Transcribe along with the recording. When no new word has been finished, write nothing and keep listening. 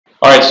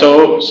All right,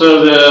 so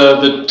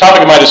the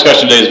topic of my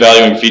discussion today is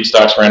valuing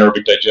feedstocks for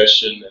anaerobic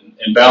digestion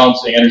and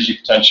balancing energy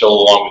potential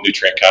along with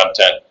nutrient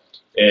content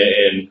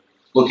and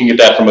looking at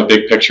that from a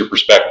big picture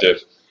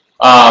perspective.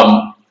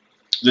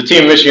 The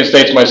team at Michigan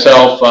State's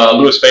myself,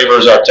 Louis Faber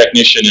is our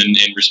technician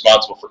and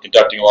responsible for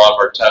conducting a lot of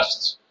our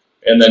tests,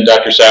 and then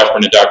Dr.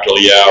 Safran and Dr.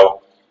 Liao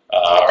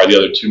are the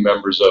other two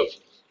members of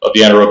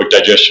the Anaerobic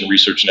Digestion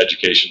Research and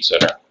Education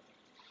Center.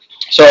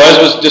 So as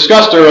was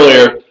discussed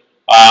earlier,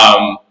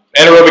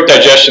 anaerobic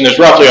digestion, there's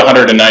roughly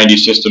 190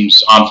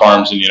 systems on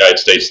farms in the United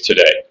States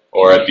today,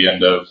 or at the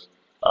end of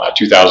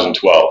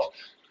 2012.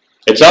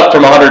 It's up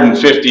from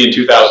 150 in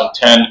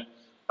 2010,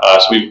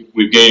 so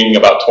we've gained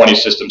about 20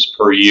 systems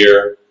per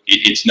year.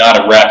 It's not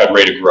a rapid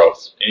rate of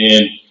growth.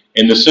 And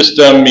in the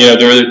system, you know,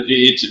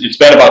 it's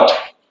been about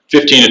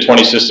 15 to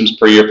 20 systems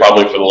per year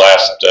probably for the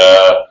last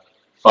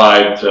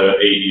 5 to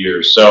 8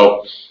 years.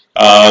 So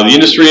the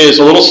industry is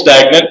a little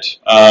stagnant.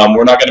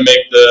 We're not going to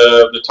make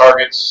the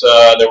targets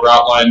that were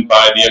outlined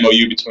by the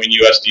MOU between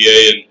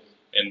USDA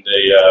and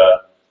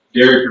the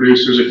dairy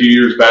producers a few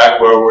years back,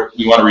 where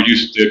we want to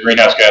reduce the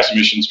greenhouse gas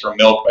emissions from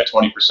milk by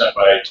 20%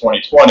 by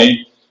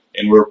 2020,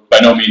 and we're by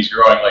no means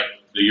growing like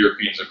the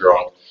Europeans are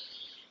growing.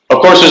 Of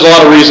course, there's a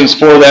lot of reasons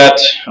for that.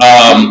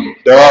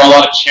 There are a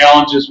lot of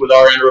challenges with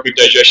our anaerobic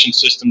digestion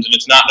systems, and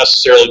it's not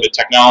necessarily the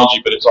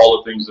technology, but it's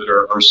all the things that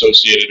are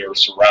associated or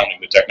surrounding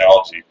the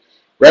technology.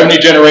 Revenue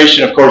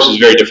generation, of course, is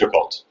very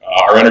difficult.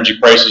 Our energy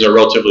prices are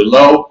relatively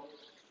low,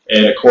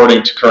 and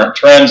according to current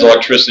trends,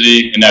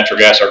 electricity and natural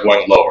gas are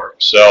going lower.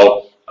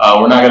 So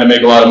we're not going to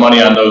make a lot of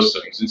money on those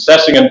things.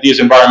 Assessing these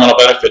environmental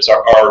benefits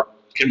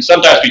can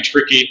sometimes be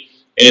tricky,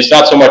 and it's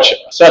not so much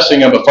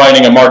assessing them, but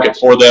finding a market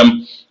for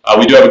them.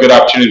 We do have a good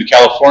opportunity in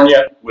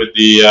California with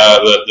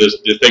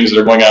the things that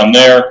are going on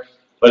there,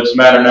 but it's a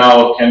matter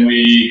now, can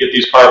we get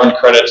these carbon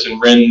credits and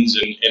RINs,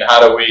 and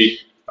how do we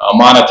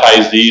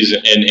monetize these,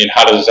 and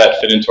how does that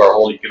fit into our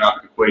whole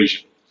economic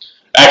equation?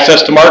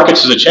 Access to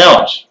markets is a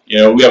challenge. You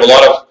know, we have a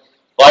lot of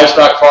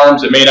livestock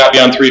farms that may not be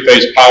on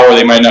three-phase power,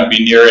 they might not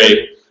be near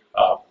a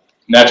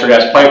natural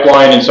gas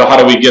pipeline, and so how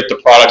do we get the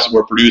products that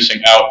we're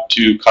producing out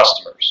to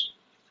customers?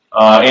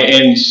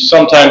 And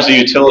sometimes the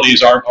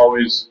utilities aren't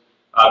always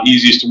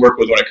easiest to work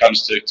with when it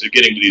comes to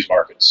getting to these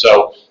markets.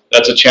 So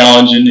that's a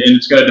challenge, and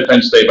it's going to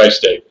depend state by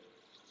state.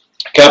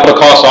 Capital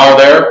costs are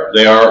there.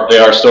 They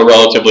are still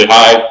relatively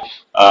high.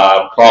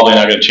 Probably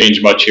not going to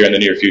change much here in the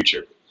near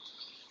future.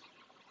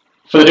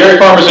 For the dairy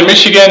farmers in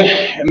Michigan,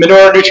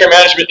 manure nutrient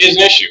management is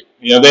an issue.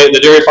 You know, the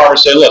dairy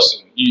farmers say,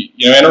 listen,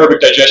 you know,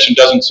 anaerobic digestion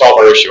doesn't solve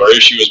our issue. Our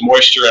issue is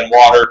moisture and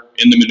water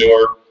in the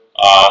manure.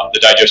 The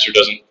digester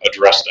doesn't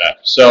address that.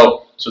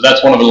 So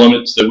that's one of the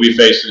limits that we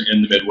face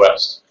in the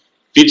Midwest.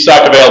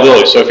 Feedstock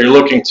availability. So if you're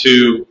looking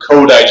to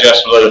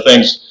co-digest with other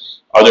things,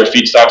 are there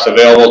feedstocks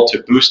available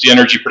to boost the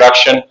energy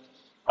production?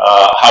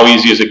 How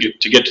easy is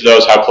it to get to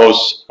those? How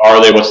close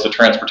are they? What's the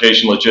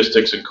transportation,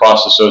 logistics, and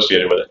costs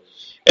associated with it?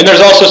 And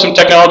there's also some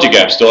technology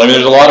gaps still. I mean,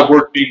 there's a lot of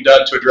work being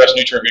done to address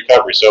nutrient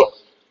recovery. So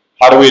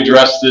how do we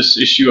address this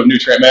issue of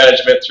nutrient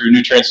management through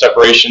nutrient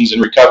separations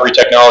and recovery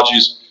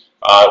technologies?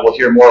 We'll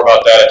hear more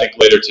about that, I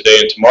think, later today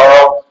and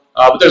tomorrow.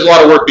 But there's a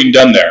lot of work being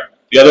done there.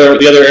 The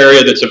other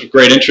area that's of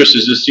great interest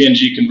is the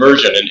CNG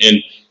conversion, and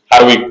how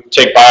do we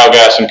take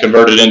biogas and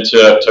convert it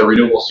into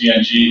renewable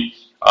CNG?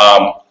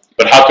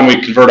 But how can we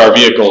convert our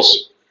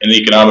vehicles in an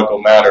economical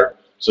manner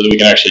so that we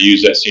can actually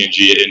use that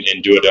CNG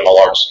and do it on a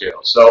large scale?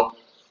 So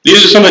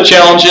these are some of the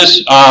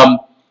challenges. The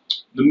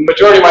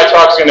majority of my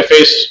talk is going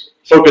to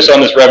focus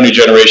on this revenue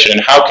generation and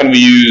how can we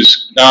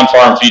use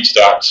non-farm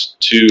feedstocks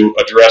to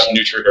address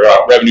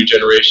revenue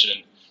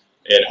generation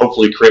and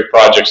hopefully create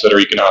projects that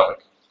are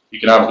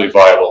economically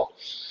viable.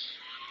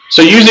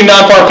 So using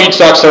non-farm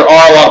feedstocks, there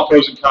are a lot of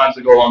pros and cons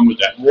that go along with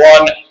that.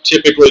 One,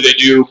 typically they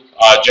do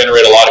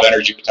generate a lot of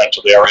energy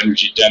potential. They are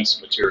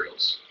energy-dense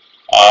materials.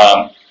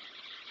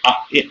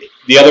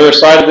 The other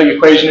side of the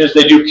equation is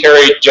they do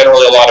carry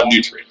generally a lot of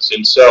nutrients.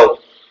 And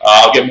so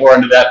I'll get more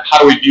into that. How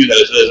do we view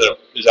that?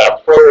 Is that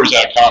a pro or is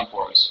that a con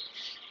for us?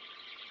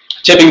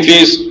 Tipping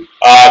fees.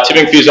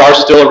 Tipping fees are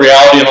still a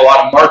reality in a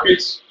lot of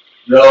markets,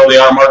 though they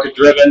are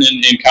market-driven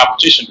and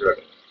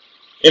competition-driven.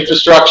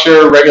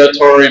 Infrastructure,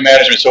 regulatory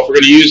management. So if we're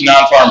going to use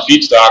non-farm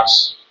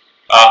feedstocks,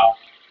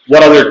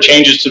 what other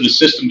changes to the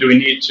system do we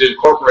need to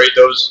incorporate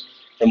those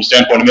from the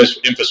standpoint of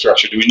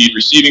infrastructure? Do we need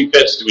receiving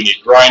pits? Do we need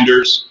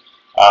grinders?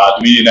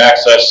 Do we need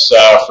access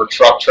for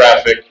truck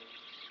traffic?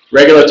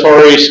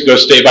 Regulatory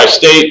goes state by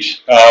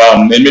state.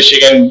 In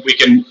Michigan, we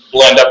can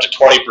blend up to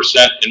 20%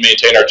 and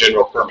maintain our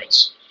general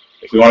permits.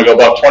 If we want to go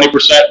above 20%,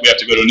 we have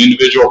to go to an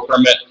individual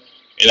permit,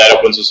 and that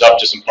opens us up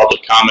to some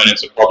public comment and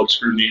some public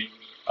scrutiny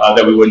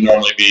that we wouldn't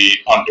normally be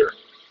under.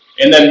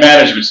 And then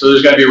management. So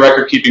there's going to be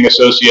record keeping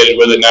associated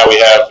with it. Now we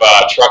have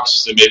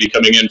trucks that may be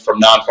coming in from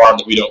non-farm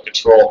that we don't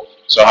control.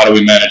 So how do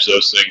we manage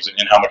those things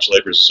and how much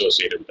labor is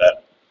associated with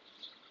that?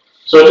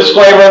 So a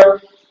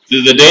disclaimer,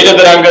 the data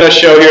that I'm going to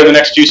show here in the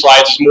next few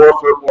slides is more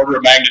for order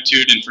of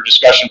magnitude and for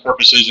discussion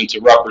purposes and to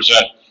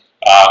represent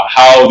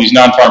how these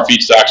non-farm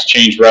feedstocks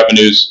change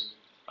revenues.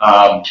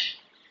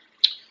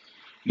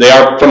 They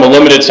are from a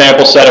limited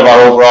sample set of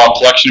our overall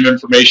collection of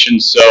information,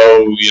 so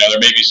there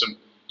may be some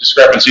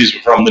discrepancies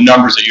from the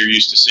numbers that you're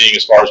used to seeing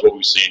as far as what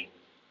we've seen.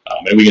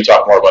 And we can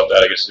talk more about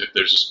that, I guess, if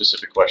there's a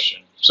specific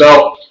question.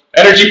 So,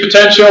 energy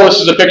potential, this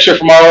is a picture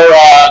from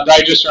our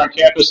digester on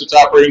campus that's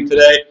operating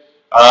today.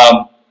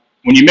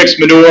 When you mix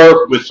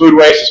manure with food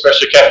waste,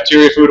 especially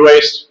cafeteria food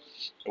waste,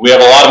 we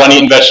have a lot of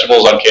uneaten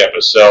vegetables on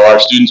campus, so our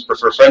students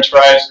prefer French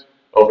fries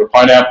over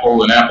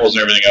pineapple and apples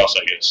and everything else,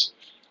 I guess.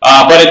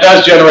 But it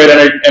does generate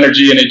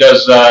energy, and it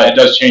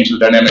does change the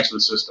dynamics of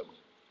the system.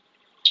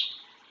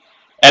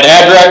 At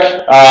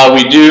ADREC,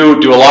 we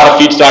do a lot of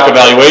feedstock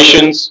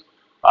evaluations.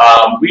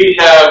 We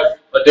have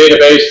a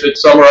database that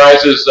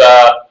summarizes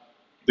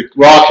the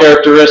raw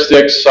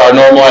characteristics, our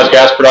normalized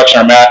gas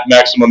production, our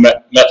maximum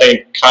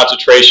methane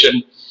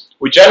concentration.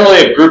 We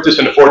generally have grouped this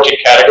into 14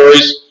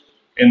 categories.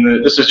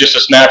 This is just a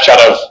snapshot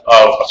of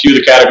a few of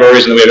the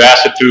categories, and then we have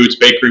acid foods,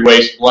 bakery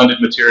waste,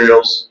 blended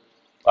materials,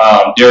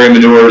 dairy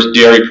manures,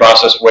 dairy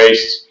processed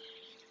waste.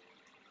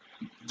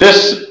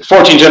 This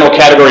 14 general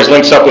categories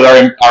links up with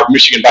our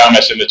Michigan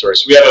biomass inventory.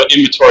 So we have an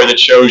inventory that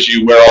shows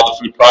you where all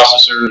the food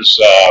processors,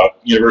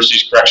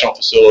 universities, correctional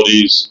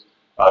facilities,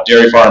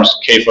 dairy farms,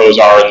 CAFOs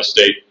are in the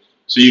state.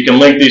 So you can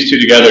link these two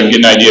together and get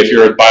an idea, if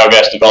you're a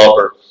biogas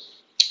developer,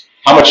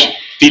 how much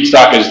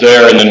feedstock is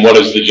there, and then what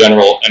is the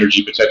general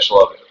energy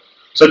potential of it.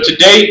 So to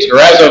date, or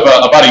as of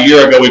about a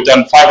year ago, we've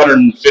done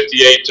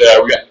 558,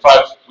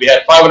 we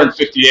had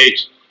 558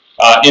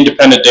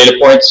 independent data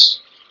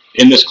points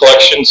in this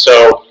collection,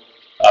 so,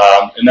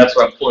 and that's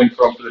what I'm pulling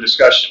from for the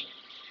discussion.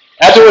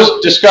 As it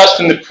was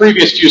discussed in the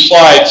previous few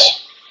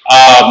slides,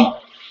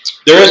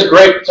 there is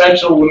great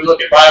potential when we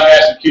look at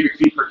biogas and cubic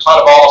feet per ton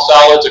of all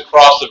solids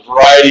across a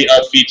variety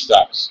of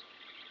feedstocks.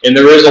 And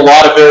there is a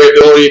lot of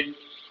variability.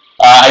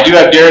 I do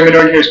have dairy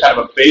manure in here as kind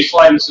of a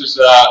baseline. This is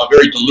a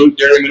very dilute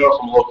dairy manure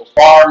from a local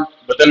farm.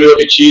 But then we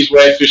look at cheese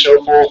whey, fish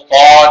offal,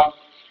 fog,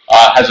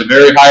 has a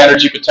very high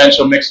energy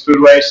potential, mixed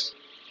food waste.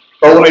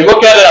 But when we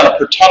look at it on a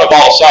per ton of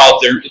all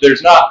solids,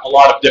 there's not a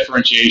lot of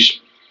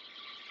differentiation.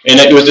 And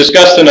it was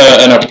discussed in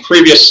a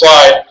previous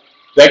slide.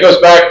 That goes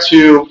back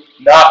to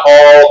not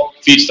all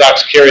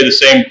feedstocks carry the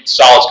same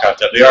solids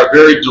content. They are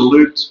very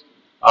dilute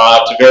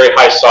to very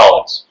high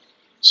solids.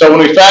 So when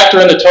we factor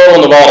in the total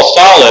and the volatile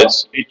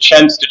solids, it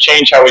tends to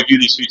change how we view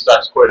these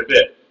feedstocks quite a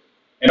bit.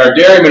 And our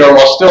dairy manure,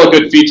 while still a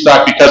good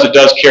feedstock because it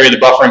does carry the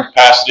buffering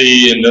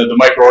capacity and the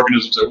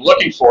microorganisms that we're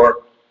looking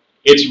for,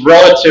 it's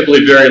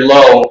relatively very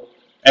low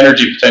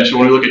energy potential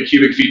when we look at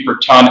cubic feet per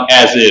ton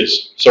as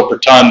is. So per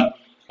ton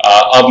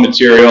of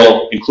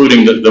material,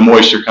 including the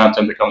moisture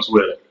content that comes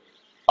with it.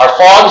 Our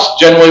fogs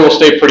generally will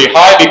stay pretty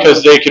high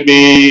because they can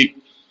be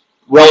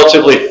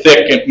relatively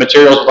thick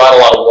materials without a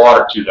lot of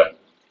water to them.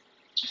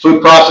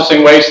 Food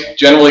processing waste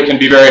generally can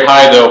be very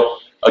high, though.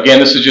 Again,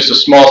 this is just a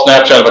small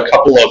snapshot of a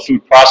couple of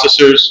food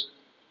processors,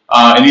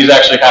 and these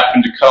actually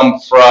happen to come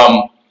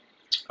from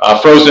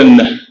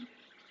frozen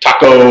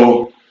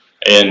taco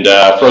and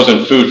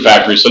frozen food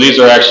factories. So these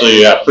are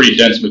actually pretty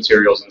dense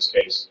materials in this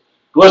case.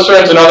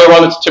 Glycerin's another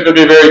one that's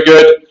typically very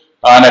good,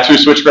 and I threw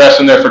switchgrass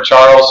in there for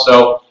Charles.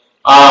 So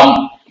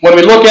when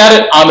we look at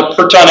it on the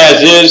per ton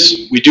as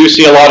is, we do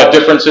see a lot of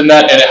difference in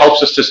that, and it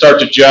helps us to start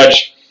to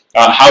judge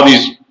how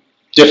these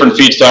different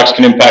feedstocks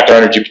can impact our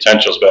energy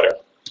potentials better.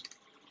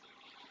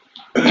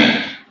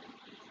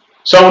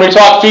 So when we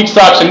talk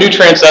feedstocks and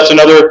nutrients, that's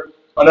another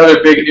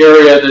big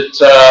area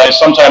that is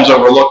sometimes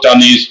overlooked on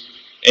these,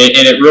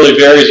 and it really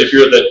varies if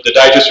you're the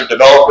digester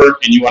developer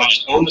and you want to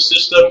just own the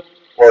system,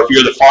 or if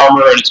you're the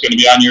farmer and it's going to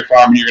be on your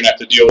farm and you're going to have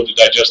to deal with the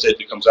digestate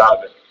that comes out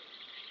of it.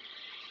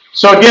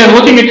 So again,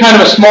 looking at kind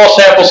of a small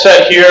sample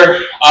set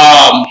here,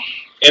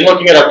 and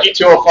looking at our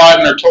P2O5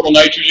 and our total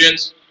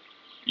nitrogens,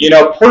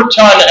 per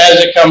ton as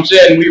it comes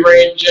in, we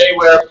range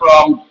anywhere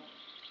from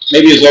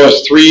maybe as low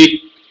as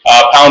 3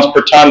 pounds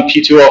per ton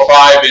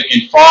P2O5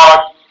 in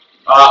fog,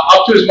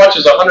 up to as much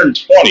as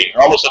 120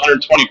 or almost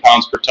 120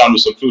 pounds per ton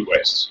with some food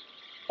waste.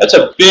 That's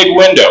a big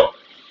window.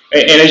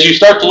 And as you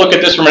start to look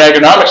at this from an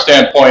agronomic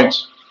standpoint,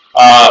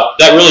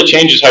 that really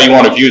changes how you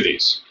want to view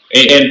these.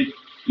 And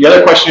the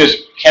other question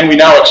is, can we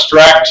now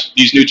extract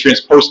these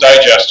nutrients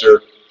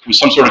post-digester with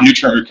some sort of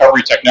nutrient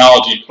recovery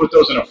technology and put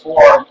those in a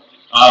form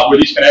where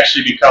these can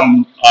actually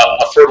become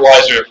a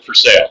fertilizer for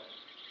sale?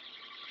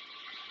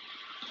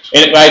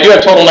 And I do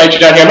have total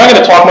nitrogen down here. I'm not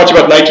going to talk much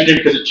about nitrogen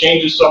because it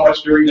changes so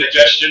much during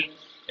digestion,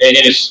 and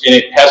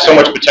it has so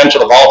much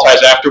potential to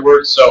volatilize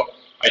afterwards. So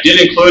I did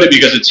include it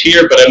because it's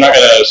here, but I'm not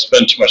going to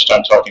spend too much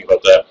time talking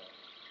about that.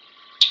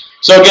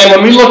 So again,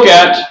 when we look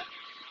at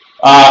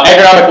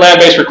agronomic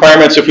land-based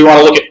requirements, if we want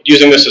to look at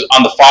using this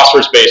on the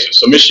phosphorus basis.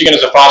 So Michigan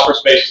is a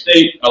phosphorus-based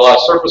state, a lot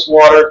of surface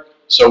water,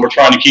 so we're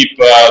trying to keep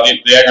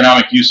the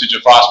agronomic usage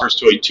of phosphorus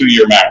to a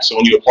 2-year max. So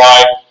when you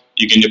apply,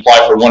 you can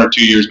apply for 1 or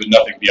 2 years, but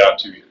nothing beyond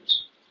 2 years.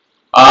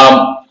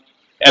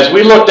 As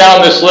we look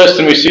down this list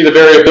and we see the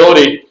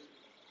variability,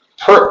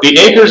 the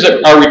acres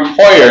that are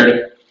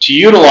required to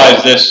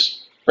utilize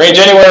this range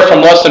anywhere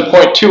from less than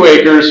 0.2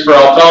 acres for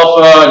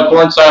alfalfa and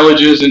corn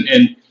silages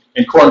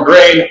and corn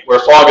grain, where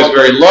fog is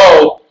very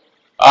low,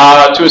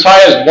 to as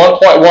high as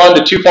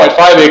 1.1 to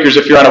 2.5 acres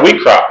if you're on a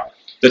wheat crop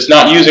that's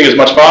not using as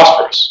much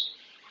phosphorus.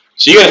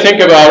 So you got to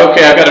think about,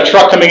 okay, I've got a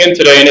truck coming in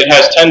today and it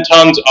has 10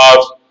 tons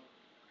of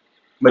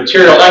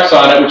material X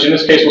on it, which in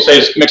this case we'll say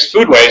is mixed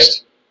food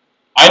waste.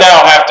 I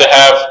now have to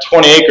have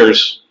 20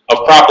 acres of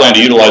cropland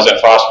to utilize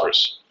that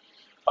phosphorus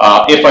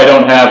if I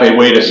don't have a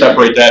way to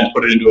separate that and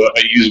put it into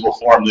a usable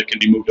form that can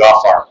be moved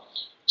off farm.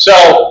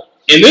 So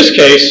in this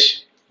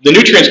case, the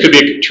nutrients could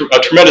be a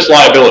tremendous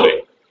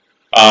liability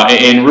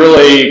and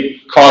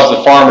really cause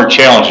the farmer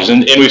challenges.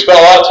 And we spent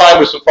a lot of time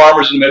with some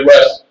farmers in the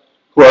Midwest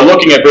who are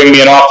looking at bringing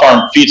in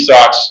off-farm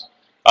feedstocks.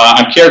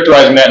 I'm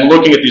characterizing that and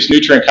looking at these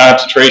nutrient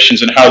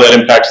concentrations and how that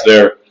impacts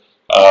their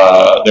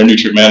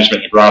nutrient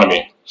management and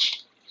agronomy.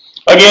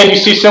 Again, you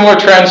see similar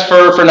trends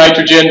for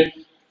nitrogen.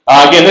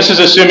 Again, this is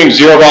assuming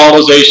zero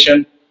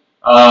volatilization,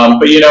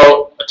 but you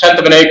know, 1/10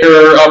 of an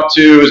acre up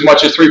to as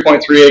much as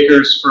 3.3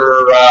 acres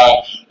for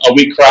a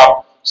wheat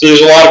crop. So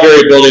there's a lot of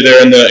variability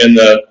there in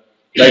the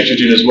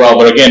nitrogen as well.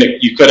 But again,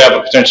 you could have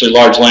a potentially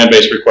large land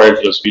base required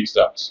for those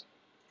feedstocks.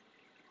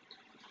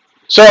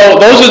 So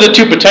those are the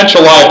two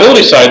potential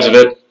liability sides of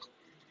it.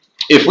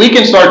 If we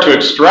can start to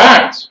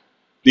extract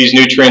these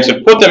nutrients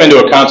and put them into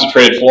a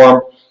concentrated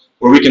form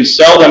where we can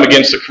sell them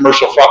against the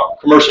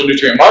commercial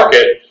nutrient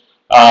market,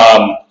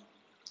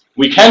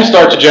 we can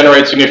start to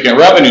generate significant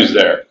revenues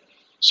there.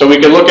 So we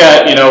can look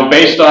at, you know,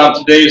 based on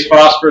today's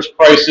phosphorus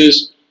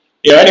prices,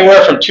 you know,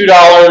 anywhere from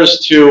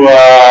 $2 to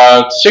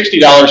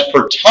 $60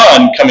 per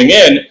ton coming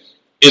in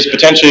is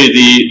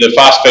potentially the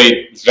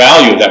phosphate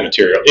value of that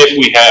material if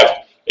we have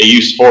a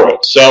use for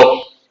it.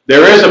 So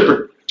there is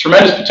a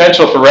tremendous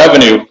potential for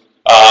revenue,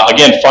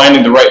 again,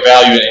 finding the right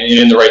value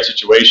in the right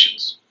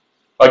situations.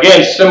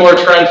 Again, similar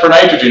trend for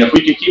nitrogen. If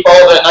we can keep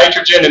all of that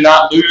nitrogen and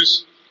not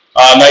lose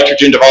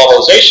nitrogen to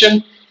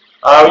volatilization,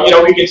 you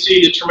know, we can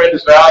see the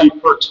tremendous value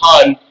per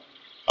ton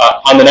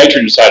on the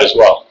nitrogen side as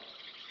well.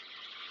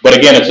 But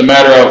again, it's a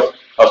matter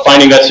of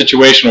finding that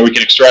situation where we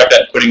can extract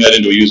that and putting that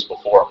into a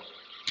usable form.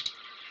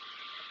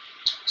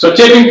 So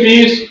tipping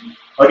fees,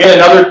 again,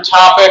 another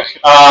topic.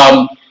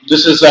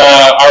 This is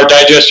our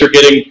digester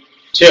getting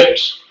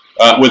tipped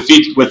with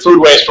food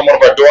waste from one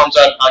of our dorms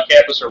on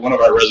campus or one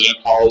of our resident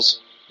halls.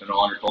 They're no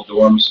longer called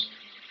dorms.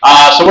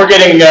 So we're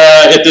getting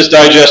at this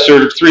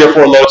digester 3 or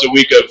 4 loads a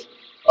week of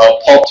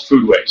pulped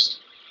food waste.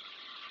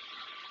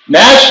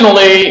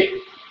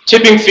 Nationally,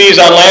 tipping fees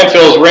on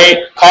landfills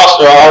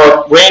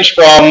range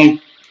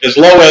from as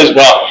low as,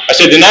 well, I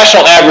say the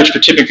national average for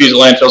tipping fees at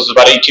landfills is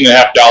about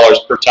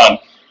 $18.50 per ton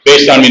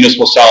based on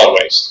municipal solid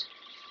waste.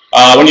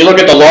 When you look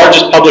at the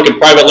largest public and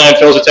private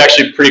landfills, it's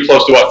actually pretty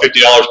close to about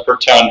 $50 per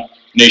ton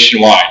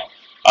nationwide.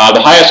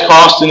 The highest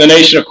costs in the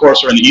nation, of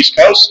course, are in the East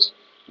Coast,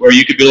 where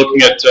you could be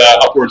looking at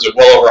upwards of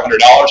well over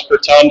 $100 per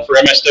ton for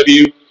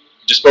MSW.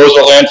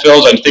 Disposal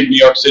landfills, I think New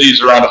York City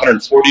is around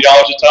 $140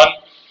 a ton,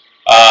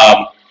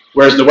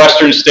 whereas the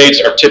western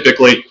states are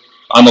typically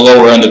on the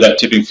lower end of that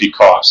tipping fee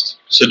cost.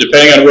 So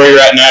depending on where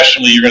you're at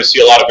nationally, you're going to see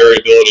a lot of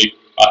variability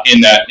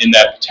in that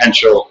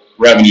potential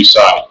revenue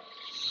side.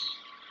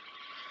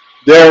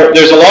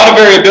 There's a lot of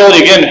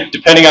variability, again,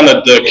 depending on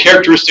the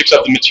characteristics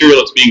of the material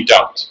that's being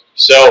dumped.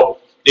 So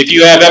if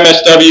you have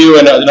MSW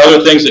and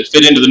other things that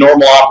fit into the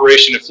normal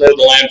operation and flow to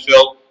the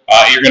landfill,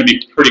 you're going to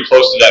be pretty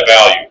close to that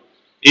value.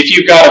 If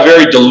you've got a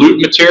very dilute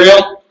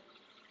material,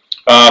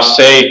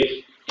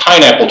 say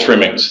pineapple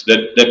trimmings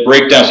that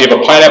break down, so you have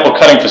a pineapple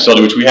cutting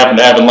facility, which we happen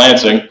to have in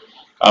Lansing.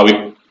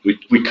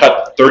 We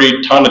cut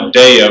 30 ton a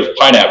day of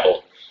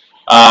pineapple.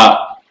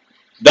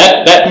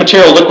 That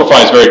material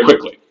liquefies very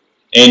quickly.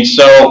 And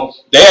so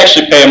they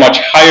actually pay a much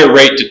higher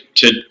rate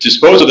to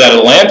dispose of that at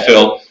a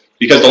landfill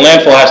because the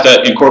landfill has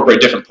to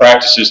incorporate different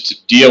practices to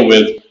deal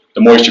with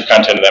the moisture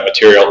content of that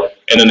material.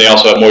 And then they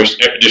also have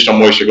additional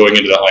moisture going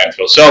into that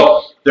landfill.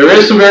 So there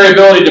is some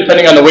variability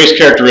depending on the waste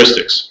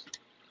characteristics.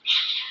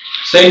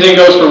 Same thing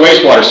goes for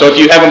wastewater. So if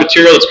you have a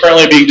material that's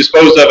currently being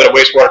disposed of at a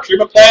wastewater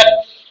treatment plant,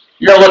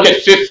 you're going to look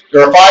at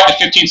 5 to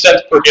 15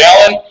 cents per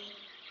gallon.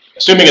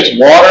 Assuming it's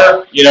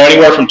water, you know,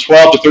 anywhere from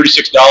 $12 to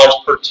 $36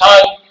 per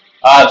ton.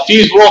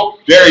 Fees will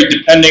vary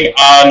depending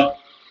on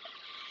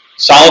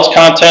solids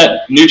content,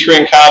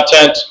 nutrient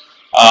content.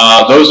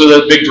 Those are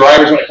the big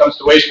drivers when it comes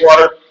to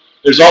wastewater.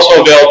 There's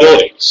also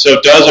availability. So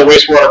does a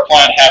wastewater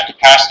plant have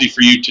capacity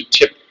for you to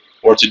tip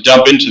or to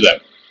dump into them?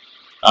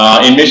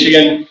 In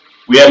Michigan,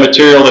 we have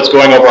material that's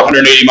going over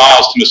 180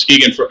 miles to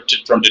Muskegon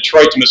from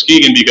Detroit to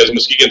Muskegon because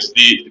Muskegon's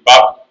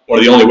one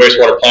of the only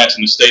wastewater plants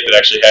in the state that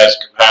actually has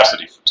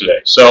capacity for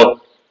today.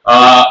 So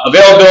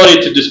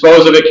availability to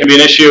dispose of it can be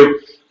an issue.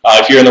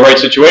 If you're in the right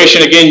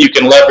situation, again, you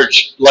can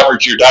leverage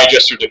your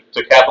digester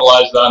to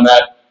capitalize on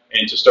that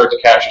and to start to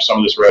capture some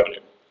of this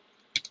revenue.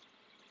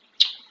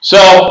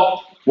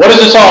 So what does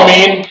this all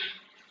mean?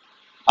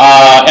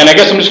 And I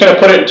guess I'm just going to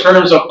put it in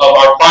terms of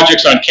our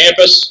projects on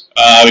campus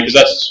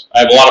because I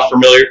have a lot of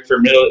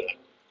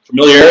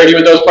familiarity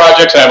with those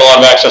projects and I have a lot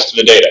of access to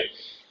the data.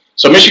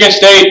 So Michigan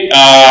State,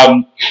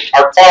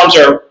 our farms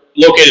are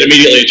located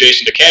immediately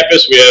adjacent to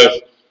campus. We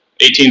have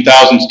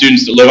 18,000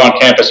 students that live on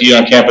campus, eat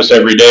on campus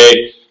every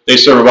day. They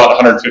serve about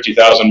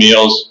 150,000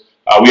 meals.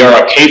 We are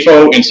a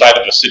CAFO inside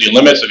of the city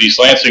limits of East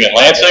Lansing and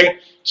Lansing.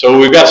 So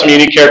we've got some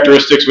unique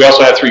characteristics. We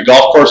also have 3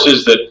 golf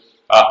courses that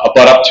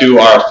abut up to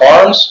our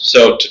farms,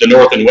 so to the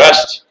north and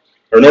west,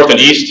 or north and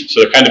east,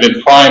 so they're kind of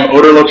in prime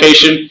odor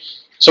location.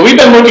 So we've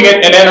been looking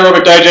at an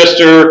anaerobic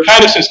digester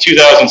kind of since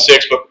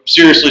 2006, but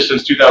seriously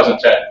since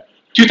 2010.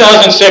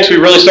 2006, we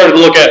really started to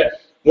look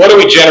at what are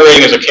we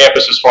generating as a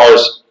campus as far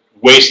as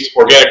waste,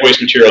 organic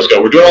waste materials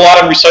go. We're doing a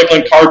lot of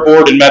recycling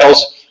cardboard and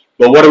metals,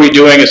 but what are we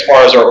doing as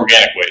far as our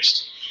organic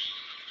waste?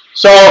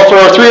 So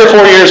for 3 or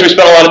 4 years, we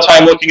spent a lot of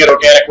time looking at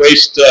organic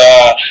waste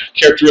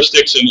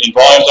characteristics and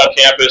volumes on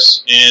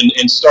campus,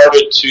 and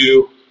started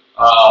to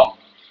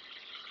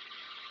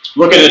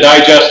look at a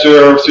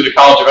digester through the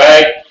College of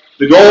Ag.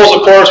 The goals,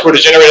 of course, were to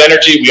generate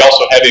energy. We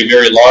also have a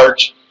very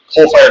large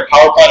coal-fired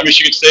power plant in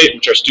Michigan State,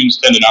 which our students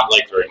tend to not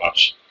like very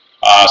much.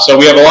 So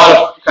we have a lot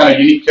of kind of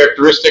unique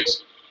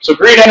characteristics. So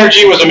green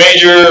energy was a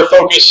major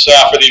focus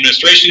for the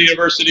administration of the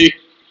university.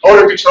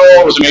 Odor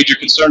control was a major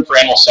concern for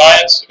animal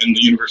science in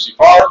the university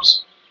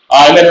farms.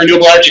 And then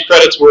renewable energy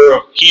credits were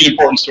of key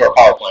importance to our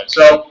power plant.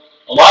 So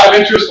a lot of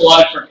interest, a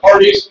lot of different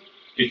parties.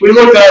 If we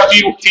looked at our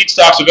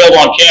feedstocks available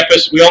on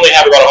campus, we only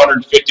have about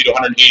 150 to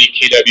 180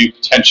 kW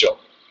potential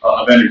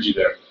of energy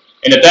there.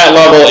 And at that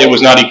level, it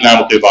was not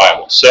economically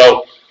viable.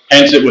 So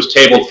hence it was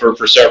tabled for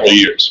several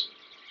years.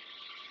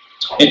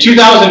 In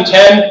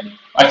 2010,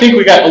 I think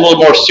we got a little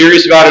more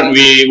serious about it, and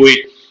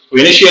we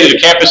initiated a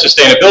campus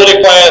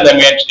sustainability plan, then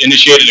we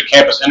initiated a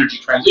campus energy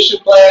transition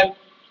plan,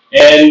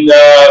 and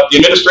the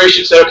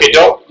administration said, okay,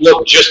 don't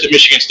look just at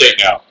Michigan State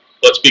now.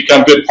 Let's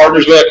become good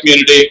partners with our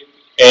community,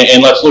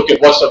 and let's look at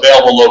what's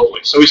available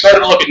locally. So we started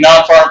to look at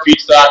non-farm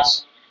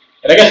feedstocks,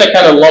 and I guess I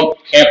kind of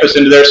lumped campus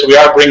into there, so we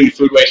are bringing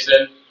food waste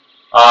in.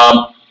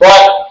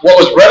 But what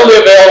was readily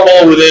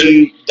available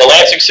within the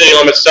Lansing city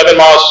limits, 7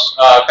 miles,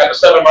 kind of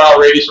 7-mile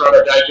radius around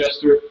our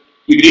digester,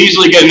 we could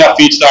easily get enough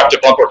feedstock to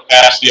bump our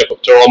capacity up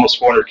to almost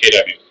 400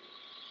 kW.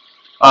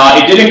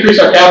 It did increase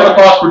our capital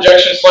cost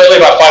projection slightly,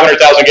 about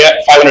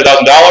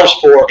 $500,000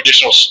 for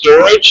additional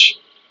storage,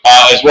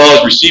 as well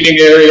as receiving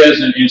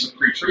areas and some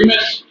pre-treatment.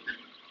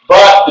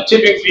 But the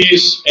tipping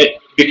fees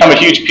become a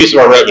huge piece of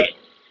our revenue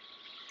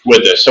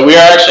with this. So we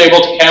are actually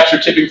able to capture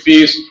tipping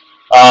fees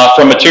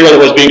from material that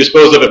was being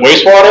disposed of at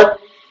wastewater,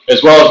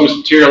 as well as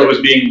material that was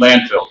being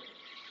landfilled.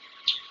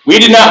 We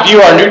did not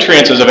view our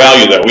nutrients as a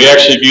value, though. We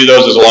actually view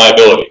those as a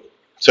liability.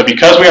 So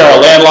because we are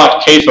a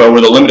landlocked CAFO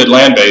with a limited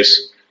land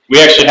base,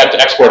 we actually have to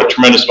export a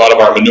tremendous amount of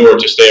our manure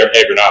to stay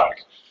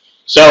agronomic.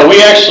 So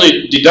we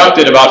actually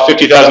deducted about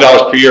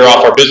 $50,000 per year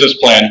off our business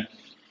plan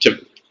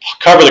to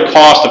cover the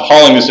cost of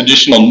hauling this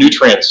additional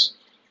nutrients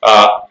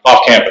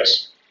off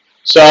campus.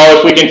 So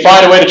if we can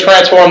find a way to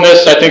transform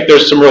this, I think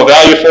there's some real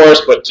value for us,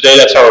 but today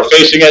that's how we're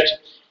facing it.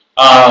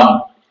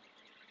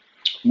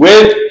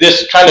 With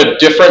this kind of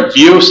different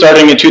view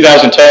starting in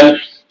 2010,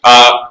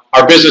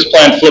 our business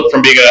plan flipped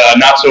from being a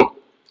not so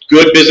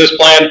good business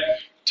plan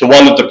to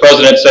one that the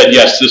president said,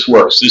 yes, this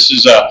works. This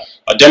is a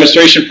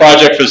demonstration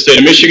project for the state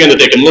of Michigan that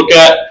they can look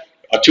at.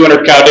 A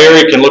 200-cow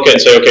dairy can look at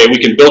and say, okay, we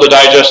can build a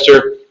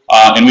digester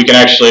and we can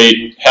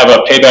actually have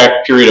a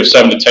payback period of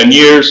 7 to 10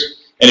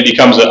 years, and it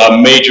becomes a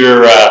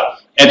major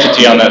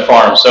entity on that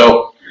farm.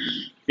 So,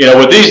 you know,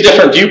 with these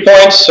different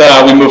viewpoints,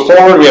 we move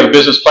forward. We have a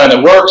business plan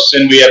that works,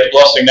 and we have the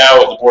blessing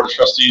now of the Board of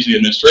Trustees and the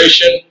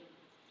administration.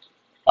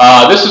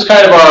 This is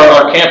kind of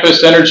our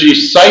campus energy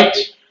site.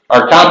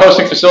 Our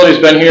composting facility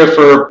has been here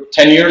for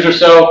 10 years or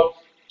so.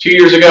 2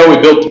 years ago,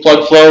 we built the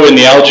plug flow in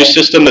the algae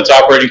system that's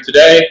operating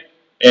today.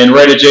 And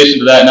right adjacent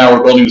to that now,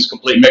 we're building this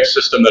complete mix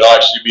system that will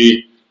actually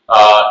be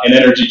an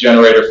energy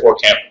generator for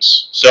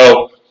campus.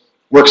 So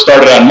work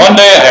started on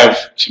Monday. I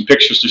have some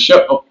pictures to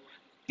show. Oh,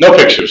 no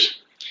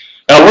pictures.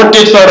 Now, work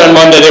did start on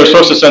Monday. They were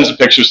supposed to send some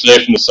pictures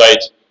today from the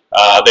site.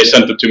 They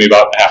sent them to me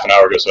about half an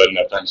hour ago, so I didn't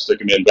have time to stick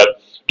them in.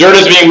 But dirt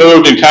is being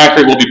moved and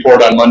concrete will be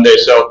poured on Monday.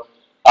 So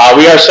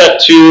we are set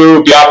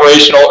to be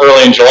operational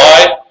early in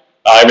July.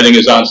 Everything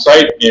is on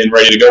site and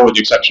ready to go with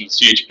the exception of the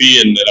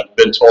CHP, and I've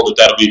been told that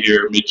that'll be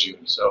here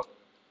mid-June. So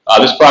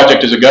this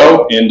project is a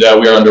go, and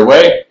we are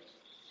underway.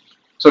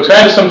 So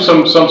kind of some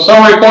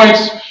summary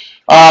points.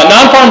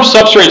 Non-farm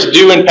substrates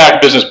do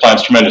impact business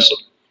plans tremendously.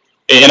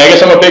 And I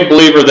guess I'm a big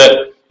believer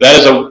that that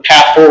is a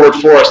path forward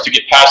for us to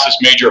get past this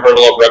major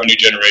hurdle of revenue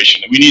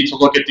generation. We need to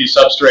look at these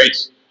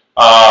substrates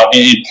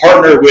and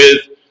partner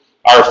with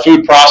our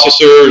food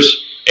processors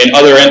and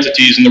other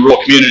entities in the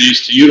rural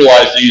communities to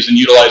utilize these and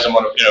utilize them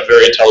in a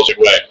very intelligent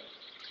way.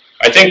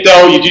 I think,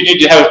 though, you do need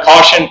to have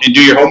caution and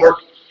do your homework.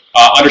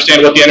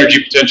 Understand what the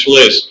energy potential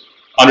is.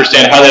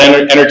 Understand how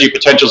that energy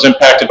potential is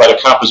impacted by the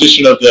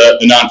composition of the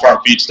non-farm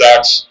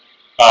feedstocks.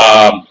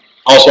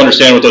 Also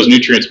understand what those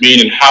nutrients mean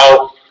and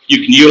how you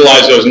can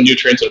utilize those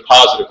nutrients in a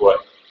positive way.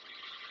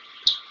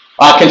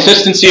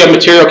 Consistency of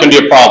material can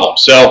be a problem.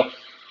 So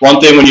one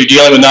thing when you're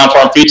dealing with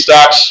non-farm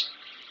feedstocks,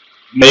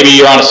 maybe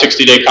you're on a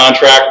 60-day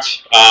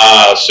contract,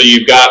 so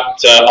you've got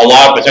a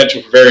lot of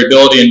potential for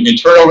variability and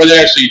turnover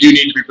there, so you do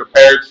need to be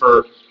prepared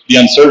for the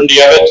uncertainty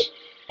of it.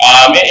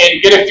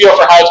 and get a feel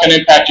for how it's going to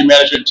impact your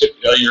management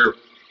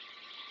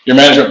your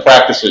management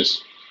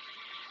practices.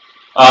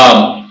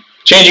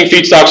 Changing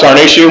feedstocks are an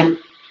issue.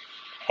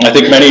 I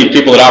think many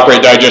people that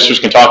operate digesters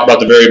can talk about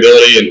the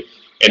variability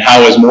and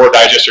how as more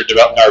digesters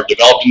are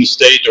developed in the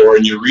state or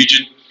in your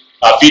region,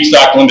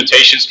 feedstock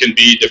limitations can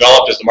be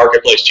developed as the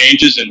marketplace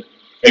changes, and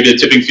maybe the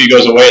tipping fee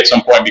goes away at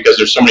some point because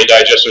there's so many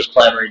digesters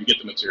clamoring to get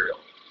the material.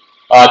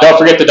 Don't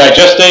forget the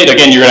digestate.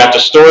 Again, you're going to have to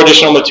store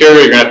additional material.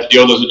 You're going to have to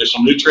deal with those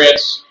additional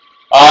nutrients.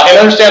 And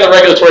understand the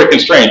regulatory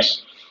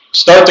constraints.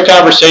 Start the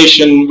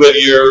conversation with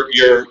your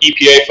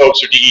EPA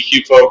folks or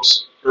DEQ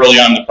folks early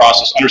on in the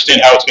process.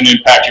 Understand how it's going to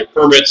impact your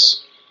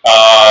permits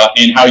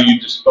and how you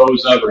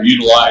dispose of or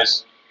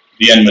utilize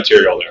the end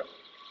material there.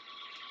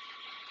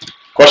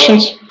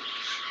 Questions?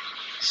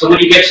 So when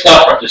you get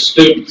stuff from the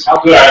students, how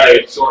good are they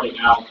at sorting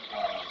out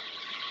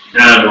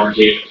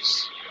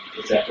non-organics?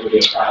 Is that going to be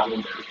a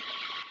problem?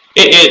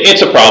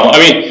 It's a problem. I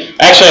mean,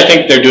 actually, I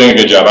think they're doing a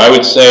good job. I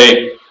would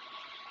say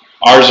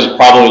ours is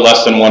probably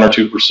less than 1 or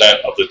 2%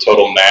 of the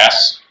total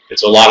mass.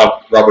 It's a lot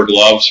of rubber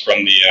gloves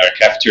from the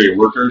cafeteria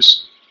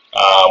workers.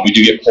 We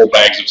do get pull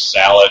bags of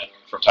salad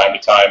from time to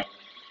time.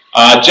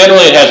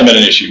 Generally, it hasn't been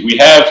an issue. We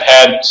have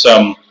had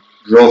some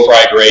grill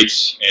fry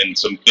grates and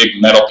some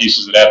big metal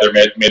pieces that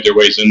have made their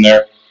ways in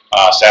there.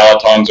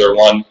 Salad tongs are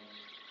one.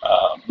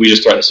 We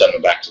just try to send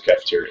them back to the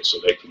cafeteria so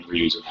they can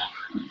reuse it.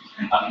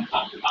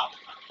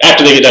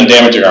 After they get done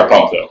damaging our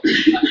pump, though.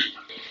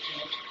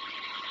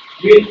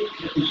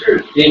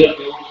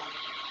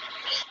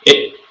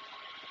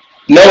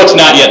 No, it's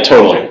not yet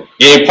totally.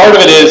 Part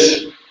of it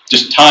is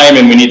just time,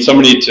 and we need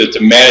somebody to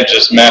manage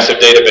this massive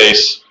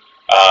database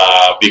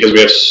because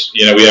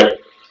we have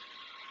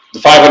the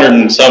 500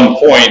 and some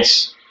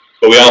points,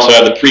 but we also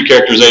have the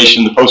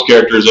pre-characterization, the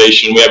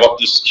post-characterization. We have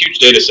this huge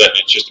data set, and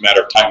it's just a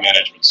matter of time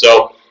management.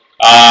 So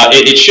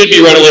it should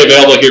be readily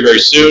available here very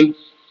soon.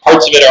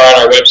 Parts of it are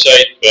on our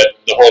website, but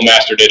the whole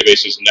master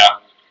database is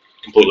not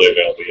completely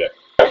available yet.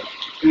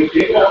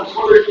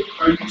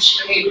 Are you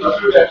staying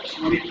under that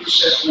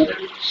 20% limit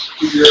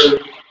to your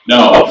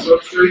No,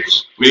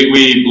 substrates?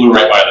 we blew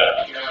right by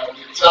that. Yeah,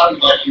 it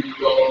sounded like you were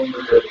going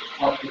for your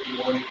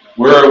 151.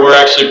 We're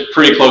actually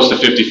pretty close to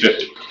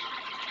 50-50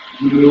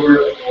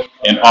 Manure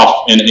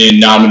in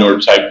non-manure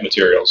type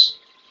materials.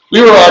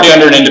 We were already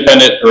under an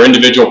independent or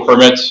individual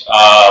permit.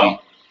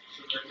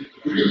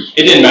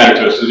 It didn't matter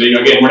to us. So,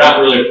 again, we're not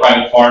really a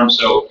private farm,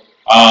 so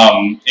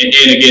and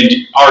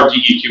again, our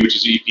DEQ, which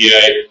is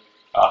EPA,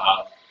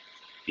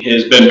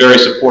 has been very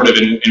supportive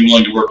and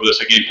willing to work with us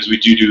again because we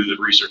do the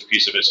research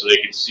piece of it, so they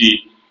can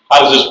see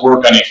how does this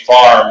work on a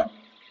farm,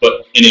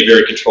 but in a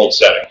very controlled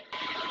setting.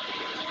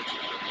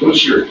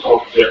 What's your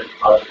total debt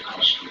project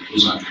cost for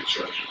design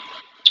construction?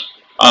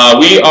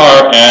 We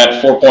are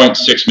at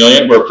 4.6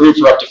 million. We're approved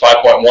for up to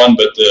 5.1,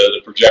 but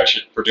the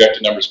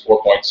projected number is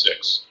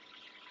 4.6.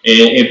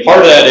 And part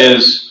of that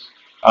is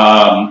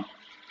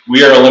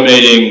we are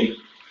eliminating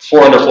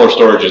 4 underfloor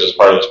storages as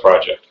part of this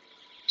project.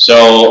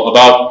 So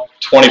about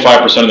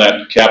 25% of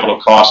that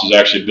capital cost is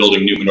actually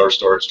building new manure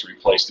storage to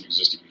replace the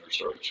existing manure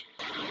storage.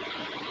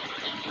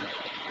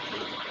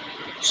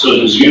 So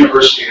does the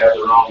university have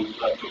their own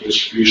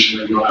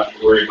distribution, and you don't have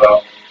to worry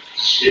about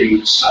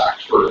getting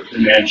stocked for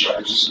demand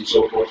charges and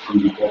so forth from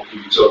the local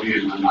utility,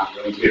 and I'm not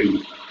really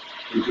getting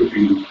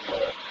recouping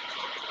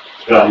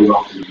value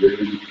off the grid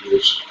in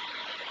years?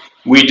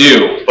 We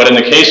do, but in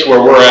the case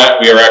where we're at,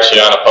 we are actually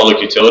on a public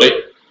utility.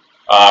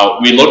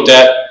 We looked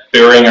at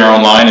burying our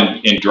own line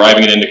and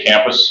driving it into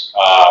campus,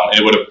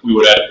 and we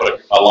would have to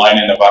put a line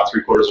in about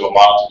 3/4 of a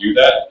mile to do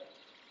that.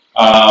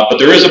 But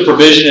there is a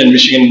provision in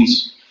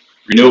Michigan's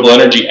Renewable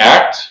Energy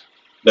Act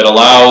that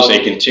allows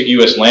a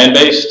contiguous land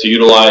base to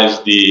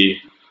utilize the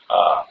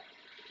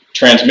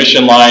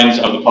transmission lines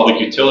of the public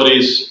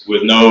utilities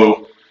with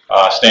no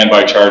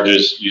standby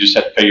charges. You just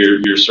have to pay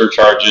your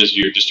surcharges,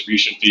 your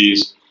distribution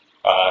fees,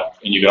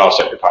 and you can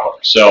offset your power.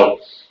 So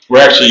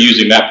we're actually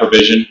using that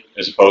provision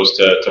as opposed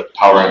to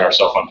powering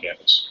ourselves on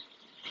campus.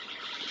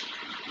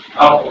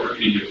 How far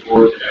can you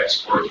afford to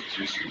export the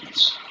 2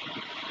 students?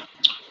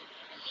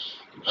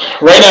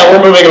 Right now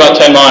we're moving about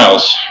 10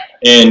 miles,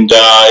 and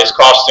it's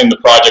costing the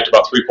project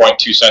about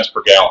 3.2 cents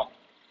per gallon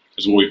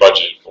is what we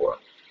budgeted for.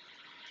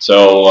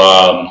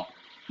 So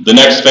the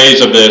next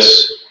phase of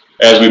this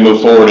as we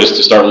move forward is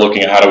to start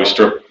looking at how do we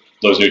strip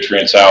those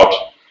nutrients out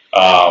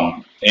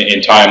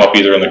and tie them up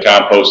either in the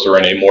compost or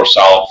in a more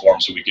solid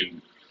form so we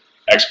can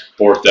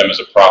export them as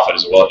a profit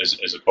as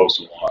opposed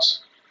to a loss.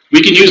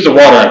 We can use the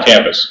water on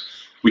campus.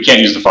 We can't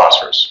use the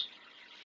phosphorus.